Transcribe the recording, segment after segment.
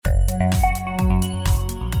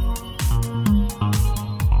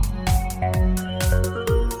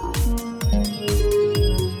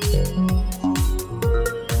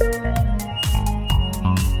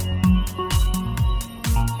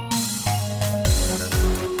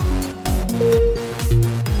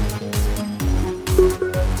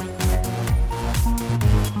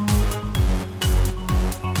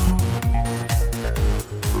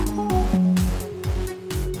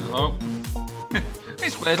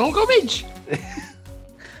Little Gummidge.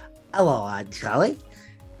 Hello, Aunt Sally.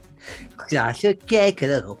 Glass of cake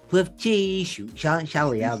and a cup of tea. Shoot,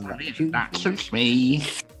 shall we have that? That suits me.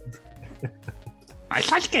 I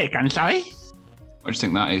like cake, Aunt Sally. What do you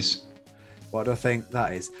think that is? What do I think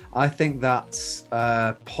that is? I think that's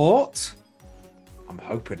port. I'm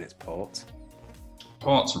hoping it's port.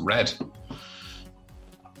 Port's red.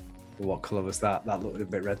 What colour was that? That looked a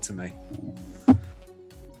bit red to me.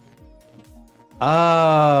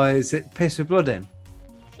 Oh, is it piss with blood in?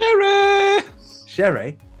 Sherry!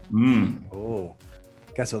 Sherry? Mm. Oh,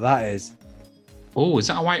 guess what that is? Oh, is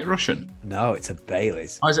that a White Russian? No, it's a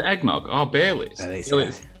Bailey's. Oh, is it eggnog? Oh, Bailey's.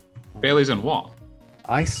 Bailey's. Bailey's and what?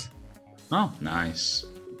 Ice. Oh, nice.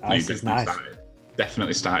 Ice is nice.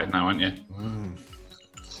 Definitely started now, aren't you? Mm.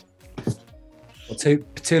 Well, two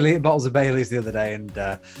litre bottles of Bailey's the other day, and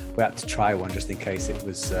we had to try one just in case it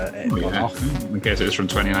was it had gone off. In case it was from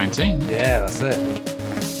 2019. Yeah, that's it.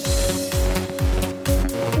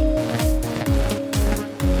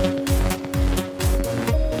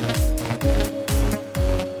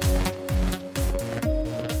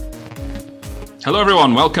 Hello,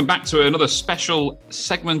 everyone. Welcome back to another special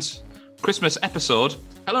segment Christmas episode.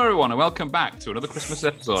 Hello, everyone, and welcome back to another Christmas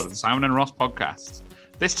episode of the Simon and Ross podcast.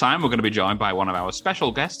 This time, we're going to be joined by one of our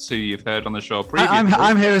special guests who you've heard on the show previously.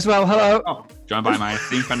 I'm here as well. Hello. Oh, joined by my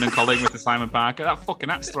esteemed friend and colleague, Mr. Simon Parker. That fucking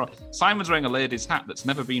hat's thrown. Simon's wearing a lady's hat that's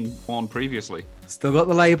never been worn previously. Still got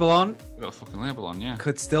the label on. Got a fucking label on, yeah.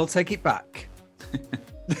 Could still take it back.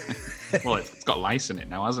 Well, it's got lice in it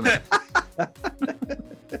now, hasn't it?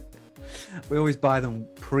 We always buy them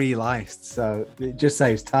pre-liced, so it just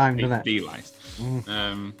saves time, doesn't it? De-liced.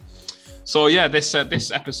 So yeah, this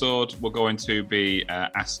episode we're going to be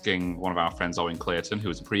asking one of our friends, Owen Clayton, who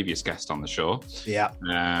was a previous guest on the show,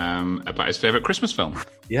 about his favourite Christmas film.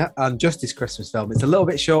 Yeah, and just his Christmas film. It's a little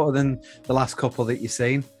bit shorter than the last couple that you've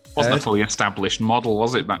seen. Wasn't a fully established model,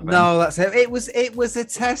 was it, back then? No, that's it. It was a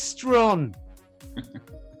test run.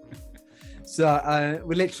 So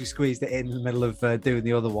we literally squeezed it in the middle of doing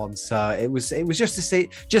the other one. So it was just to see,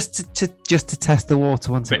 just to test the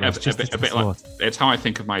water once. A bit like it's how I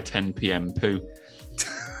think of my 10 p.m. poo.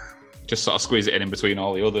 Just sort of squeeze it in between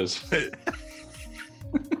all the others.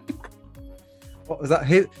 What was that?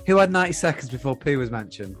 Who had 90 seconds before poo was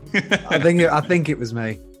mentioned? I think it was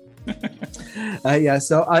me.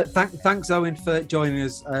 So thanks Owen for joining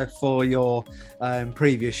us for your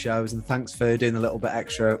previous shows, and thanks for doing a little bit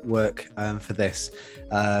extra work for this.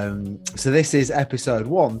 So this is episode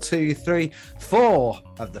 4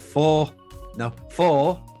 of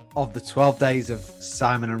the 12 days of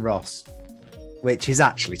Simon and Ross, which is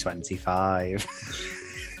actually 25.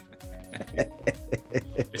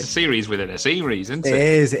 It's a series within a series, isn't it? It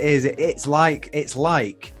is. It's like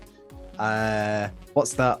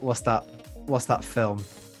what's that film?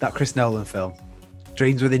 That Chris Nolan film?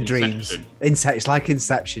 Dreams Within Dreams. It's like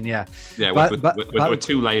Inception, yeah. Yeah, we're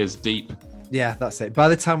 2 layers deep. Yeah, that's it. By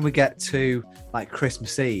the time we get to like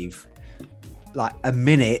Christmas Eve, like a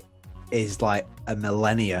minute is like a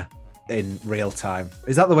millennia in real time.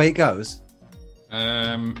 Is that the way it goes?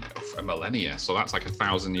 A millennia, so that's like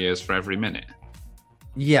 1,000 years for every minute.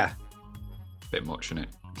 Yeah. Bit much, isn't it?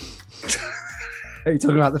 Are you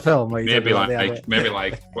talking about the film? Maybe like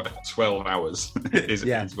 12 hours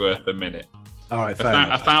is worth a minute. All right, fair enough.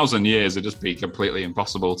 enough. 1,000 years would just be completely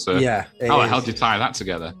impossible to. Yeah. How the hell do you tie that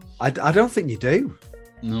together? I don't think you do.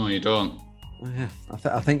 No, you don't. Yeah,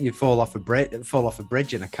 I think you fall off a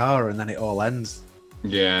bridge in a car, and then it all ends.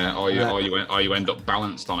 Yeah, or you end up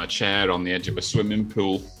balanced on a chair on the edge of a swimming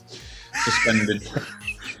pool, suspended.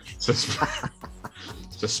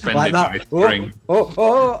 Suspended by string.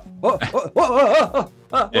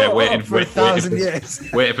 Yeah, waiting for 1,000 years.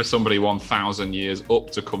 Waiting for somebody 1,000 years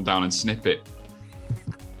up to come down and snip it.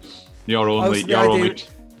 You're only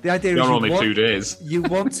 2 days. You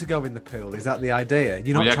want to go in the pool? Is that the idea?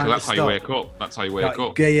 You're not trying that's to how stop. you wake up. That's how you wake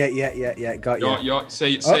up. Yeah. Got you.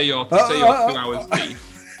 Say you're 2 hours deep.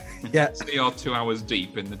 Yeah. Say you're 2 hours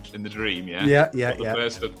deep in the dream. Yeah. Yeah.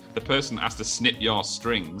 The person that has to snip your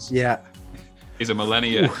strings. Yeah. Is a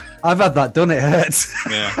millennia. Ooh, I've had that done. It hurts.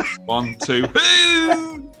 Yeah. 1, 2.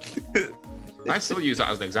 I still use that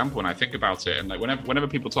as an example when I think about it. And like whenever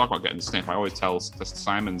people talk about getting the snip, I always tell the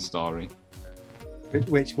Simon story.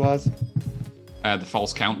 Which was? The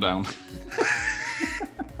false countdown.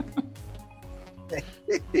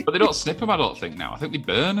 But they don't snip them, I don't think, now. I think they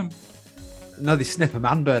burn them. No, they snip them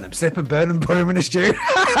and burn them. Snip and burn them, put them in a stew.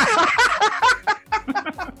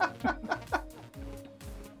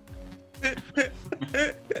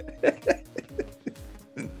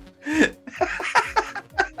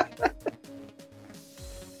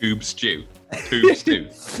 Tube stew. Tube stew.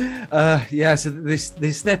 Yeah, so they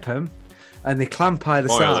snip them and they clamp either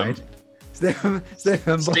Boil side. them. Snip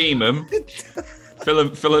them. Steam them. Fill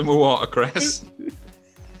them with watercress.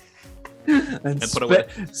 And put away.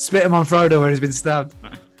 spit him on Frodo where he's been stabbed.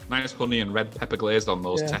 Nice honey and red pepper glazed on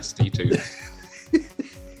those testy tubes.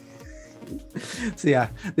 So yeah,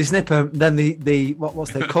 they snip him. Then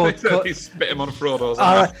what's they called? He spit him on Frodo's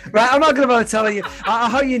All ass. right. I'm not going to bother telling you. I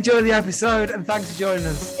hope you enjoy the episode and thanks for joining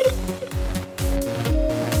us.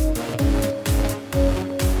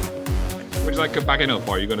 Would you like a bagging up,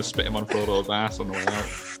 or are you going to spit him on Frodo's ass on the way out?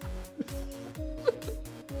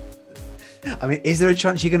 I mean, is there a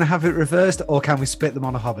chance you're going to have it reversed, or can we spit them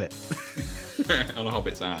on a hobbit? On a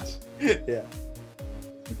hobbit's ass. Yeah.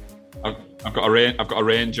 I've got a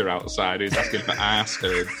ranger outside who's asking for ass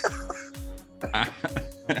food.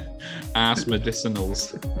 Ass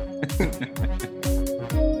medicinals.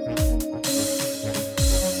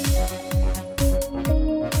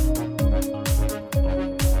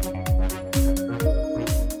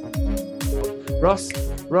 Ross,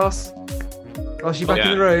 you back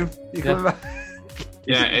in the room? You coming back?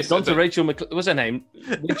 Yeah, it's gone to Rachel. What's her name?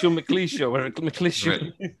 Rachel McLeish or McLeish?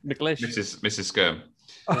 Mrs. Skirm.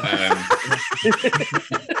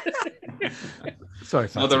 Sorry.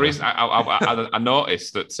 No, the reason I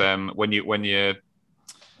noticed that when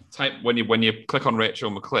you click on Rachel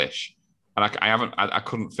McLeish, and I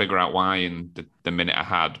couldn't figure out why in the minute I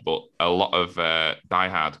had, but a lot of Die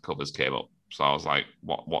Hard covers came up, so I was like,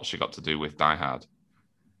 what's she got to do with Die Hard?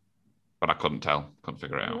 But I couldn't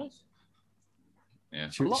figure it out. Yeah,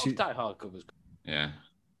 a lot of Die Hard covers. Yeah.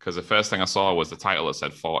 Because the first thing I saw was the title that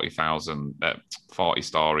said 40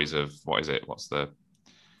 stories of what was the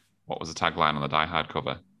tagline on the Die Hard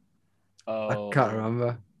cover? I can't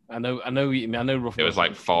remember. I know what you mean. I know roughly. It was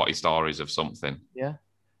like 40 stories of something. Yeah.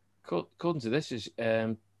 According to this,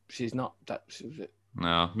 she's not that.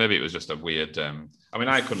 No, maybe it was just a weird. I mean,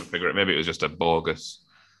 I couldn't figure it. Maybe it was just a bogus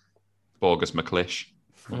McLeish.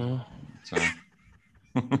 So.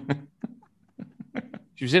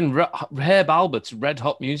 She was in Herb Albert's Red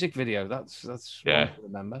Hot music video. That's yeah. What I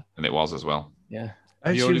remember. And it was as well. Yeah.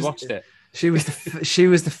 Have you already watched it? She was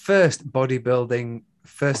the first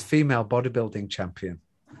female bodybuilding champion.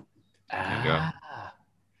 There you go.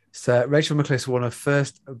 So Rachel McLeish won her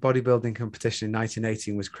first bodybuilding competition in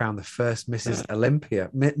 1980 and was crowned the first Ms.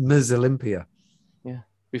 Olympia. Yeah.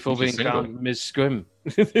 Before being crowned Ms. Scrim.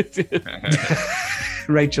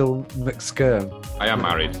 Rachel McScurm. I am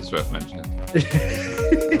married, it's worth mentioning.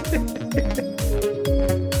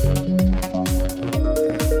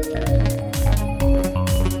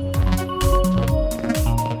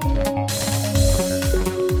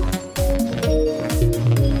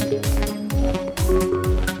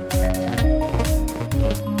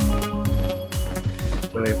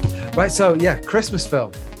 Brilliant. Right, so yeah, Christmas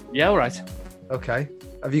film. Yeah, all right. Okay.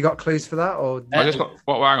 Have you got clues for that, or I just got.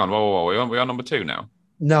 Hang on. Whoa. We're on number 2 now.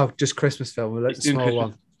 No, just Christmas film. It's a small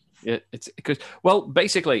one. Yeah, it's because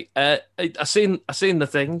basically, I seen the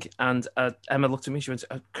thing, and Emma looked at me. She went,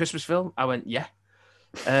 "A Christmas film?" I went, "Yeah,"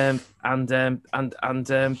 I can't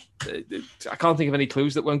think of any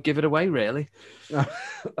clues that won't give it away. Really. All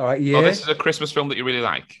right. Yeah. Oh, this is a Christmas film that you really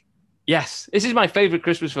like. Yes, this is my favorite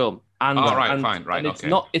Christmas film. And, fine. And it's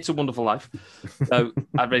not It's a Wonderful Life. So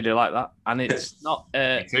I really like that. And it's not.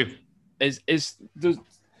 Me too.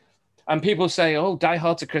 And people say, "Oh, Die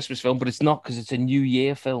Hard's a Christmas film," but it's not because it's a New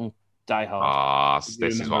Year film. Die Hard.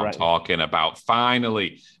 This is what I'm talking about.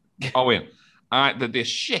 Finally, Owen, the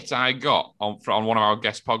shit I got on one of our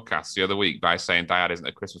guest podcasts the other week by saying Die Hard isn't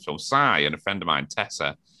a Christmas film. Si and a friend of mine,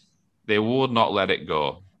 Tessa, they would not let it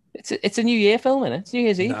go. It's a New Year film, isn't it? It's New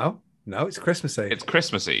Year's Eve. No, it's Christmas Eve. It's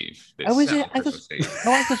Christmas Eve. Is it? I thought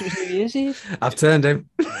it was New Year's Eve. I've turned him.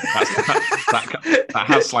 That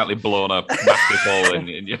has slightly blown a massive hole in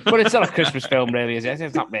you. But it's not a Christmas film, really, is it?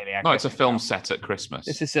 It's not really. No, it's a film set at Christmas.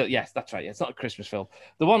 Yes, that's right. It's not a Christmas film.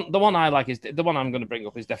 The one I like is the one I'm going to bring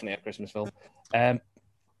up is definitely a Christmas film. And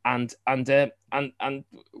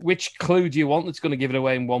which clue do you want that's going to give it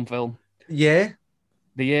away in one film? Yeah.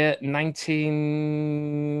 The year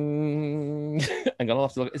 19... I'm going to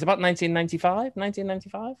have to look. It's about 1995?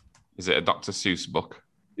 1995? Is it a Dr. Seuss book?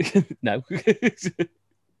 No.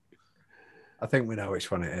 I think we know which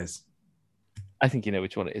one it is. I think you know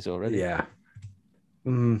which one it is already. Yeah.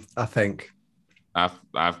 I think I've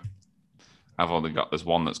only got this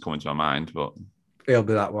one that's coming to my mind, but it'll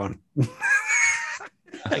be that one.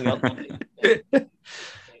 Hang on.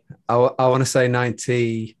 I want to say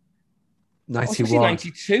 90, 91.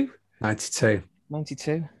 92? 92.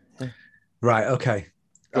 92. Right, okay.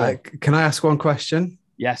 Go on. Can I ask one question?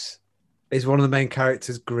 Yes. Is one of the main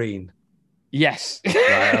characters green? Yes.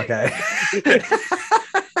 Right, okay.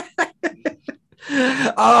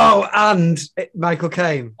 Oh, and Michael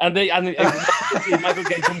Caine. And Michael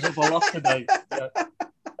Caine comes up a lot today. Yeah.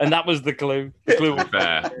 And that was the clue. The clue was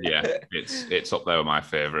fair. Yeah, it's up there with my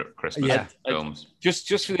favourite Christmas films. Just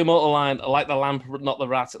for the immortal line, I like the lamp, not the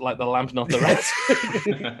rat. Like the lamp, not the rat.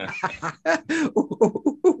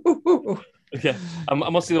 Yeah, I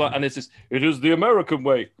must see the one, and it's just, it is the American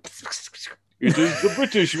way. It is the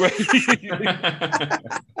British way.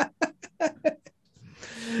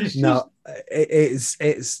 No,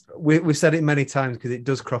 it's we've said it many times because it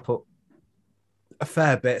does crop up a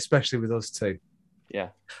fair bit, especially with us two. Yeah,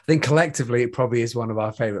 I think collectively it probably is one of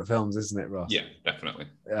our favourite films, isn't it, Ross? Yeah, definitely.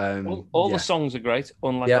 All the songs are great,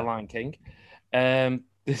 unlike The Lion King. You're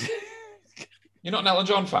not an Elton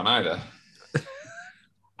John fan either.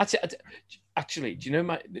 Actually, do you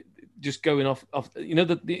know just going off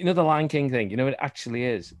the Lion King thing? You know what it actually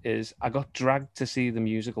is I got dragged to see the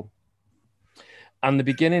musical. And the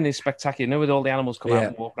beginning is spectacular. You know, with all the animals come out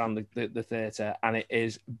and walk around the theatre, and it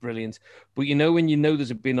is brilliant. But you know, when you know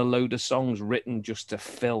there's been a load of songs written just to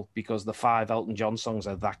fill because the 5 Elton John songs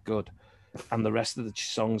are that good, and the rest of the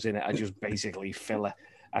songs in it are just basically filler.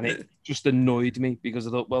 And it just annoyed me because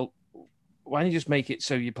I thought, well, why don't you just make it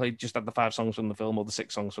so you play just had the 5 songs from the film or the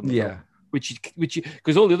 6 songs from the film? Which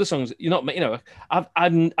because all the other songs,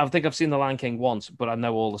 I think I've seen The Lion King once, but I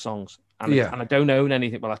know all the songs, and I don't own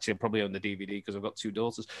anything. Well, actually, I probably own the DVD because I've got 2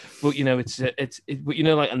 daughters. But and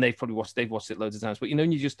they've watched it loads of times. But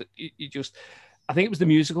you just, I think it was the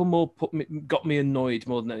musical got me annoyed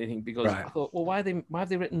more than anything because I thought, well, why have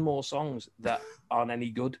they written more songs that aren't any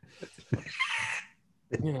good?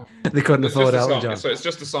 They couldn't afford Elton John. So it's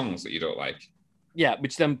just the songs that you don't like. Yeah,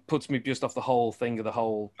 which then puts me just off the whole thing of the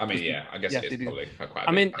whole. I mean, I guess it is probably quite.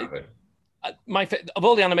 Of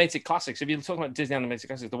all the animated classics, if you're talking about Disney animated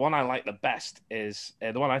classics, the one I like the best is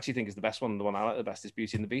the one I actually think is the best one. The one I like the best is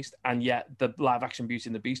Beauty and the Beast, and yet the live action Beauty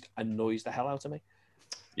and the Beast annoys the hell out of me.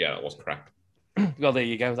 Yeah, that was crap. Well, there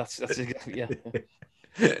you go. That's exactly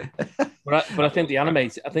But I think the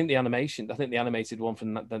animated one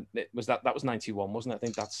from that was 91, wasn't it? I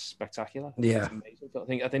think that's spectacular. Yeah. I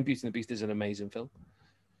think Beauty and the Beast is an amazing film,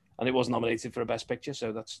 and it was nominated for a Best Picture,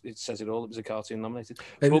 so it says it all. It was a cartoon nominated.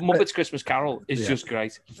 But Muppets Christmas Carol is just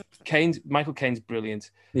great. Michael Caine's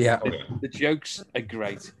brilliant. Yeah. The jokes are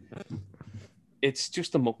great. It's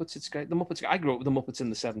just the Muppets. It's great. The Muppets. I grew up with the Muppets in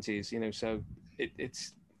the 70s, so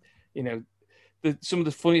it's some of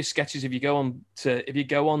the funniest sketches. If you go on to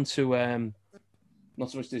not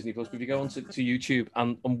so much Disney Plus, but if you go on to YouTube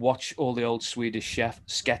and watch all the old Swedish Chef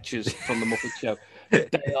sketches from the Muppet Show,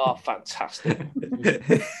 they are fantastic,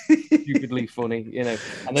 stupidly funny, And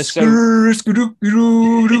they're so. I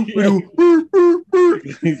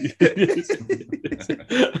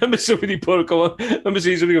remember somebody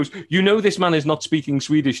seeing somebody goes, this man is not speaking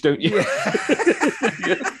Swedish, don't you?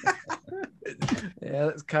 Yeah,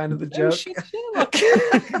 that's kind of the joke.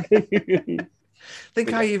 I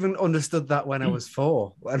think I even understood that when I was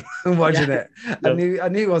 4 when watching it. I knew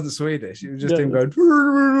it wasn't Swedish. It was just him going.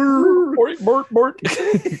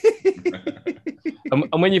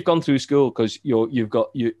 And when you've gone through school, because you've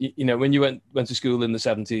got when you went to school in the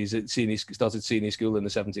 70s, started senior school in the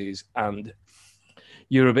 70s, and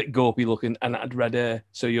you're a bit gawpy looking and had red hair,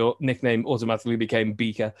 so your nickname automatically became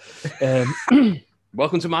Beaker.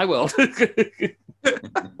 Welcome to my world.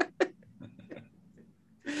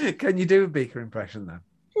 Can you do a Beaker impression then?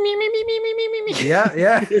 Me. Yeah.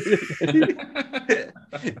 It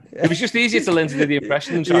was just easier to learn to do the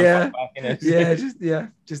impression and try and back,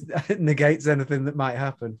 just negates anything that might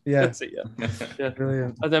happen. Yeah. That's it, yeah.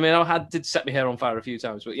 Brilliant. I mean, I did set my hair on fire a few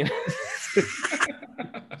times, but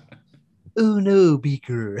Oh no,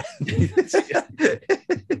 Beaker.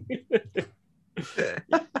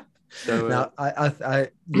 So now, I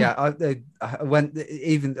went.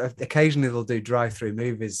 Even occasionally they'll do drive-through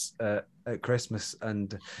movies at Christmas,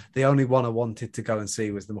 and the only one I wanted to go and see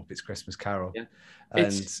was the Muppets Christmas Carol, and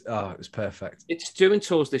it was perfect. It's doing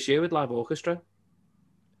tours this year with live orchestra.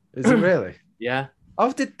 Is it really? Yeah.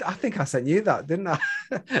 I think I sent you that, didn't I?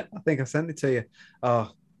 I think I sent it to you. Oh,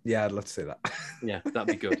 Yeah, I'd love to see that. Yeah, that'd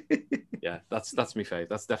be good. Yeah, that's my fave.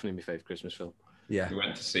 That's definitely my fave Christmas film. Yeah. We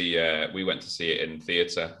went to see it in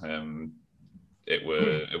theatre. It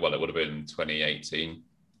would have been 2018,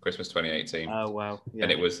 Christmas 2018. Oh wow! Yeah.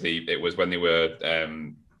 And it was when they were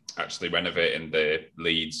actually renovating the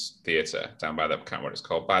Leeds theatre down by I can't remember what it's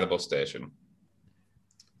called, by the bus station.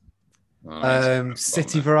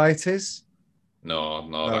 City Varieties. No,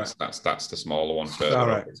 All that's the smaller one further All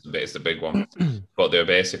up. right. It's the big one. But they were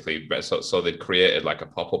basically so they'd created like a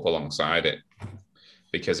pop-up alongside it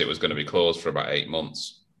because it was going to be closed for about 8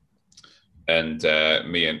 months. And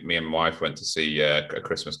me and my wife went to see A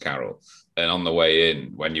Christmas Carol. And on the way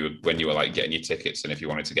in, when you were like getting your tickets, and if you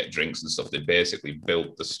wanted to get drinks and stuff, they basically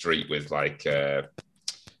built the street with like the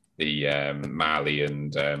Marley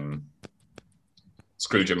and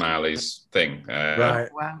Scrooge and Marley's thing. Right.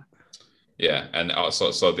 Wow. Yeah, and also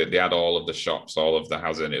so they had all of the shops, all of the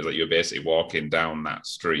houses, and it was like you were basically walking down that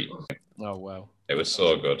street. Oh wow! It was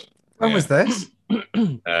so good. When was this? It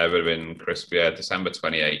would have been December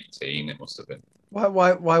 2018. It must have been.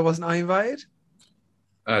 Why wasn't I invited?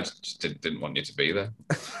 I just didn't want you to be there.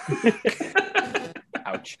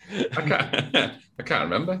 Ouch! I can't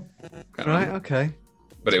remember. Right. Okay.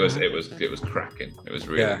 But it was cracking. It was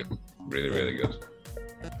really good. Really good.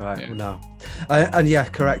 Right. Yeah. Well, no. And yeah,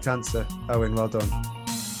 correct answer, Owen. Well done.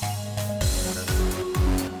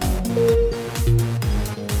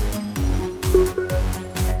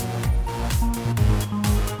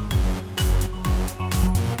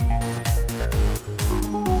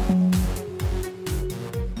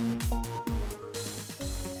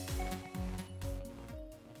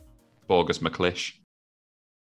 Bogus McClish.